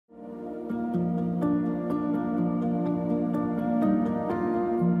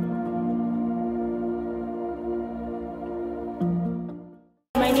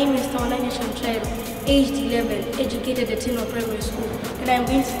Tawananyasha Mutsvairo, aged 11, educated at Tynwald Primary School, and I'm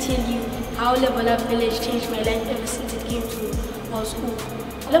going to tell you how Level Up Village changed my life ever since it came to our school.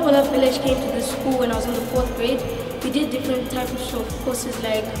 Level Up Village came to the school when I was in the 4th grade. We did different types of courses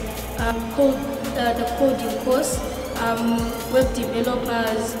like the coding course, web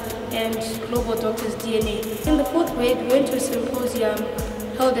developers, and global doctors DNA. In the 4th grade, we went to a symposium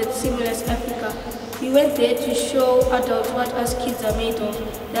held at Simulus Africa. We went there to show adults what us kids are made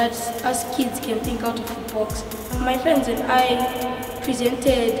of, that us kids can think out of the box. My friends and I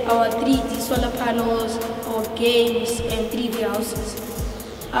presented our 3D solar panels, our games, and 3D houses.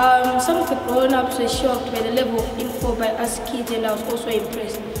 Some of the grown-ups were shocked by the level of info by us kids, and I was also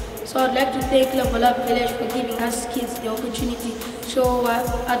impressed. So I'd like to thank Level Up Village for giving us kids the opportunity to show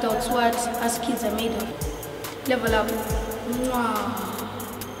adults what us kids are made of. Level up. Mwah.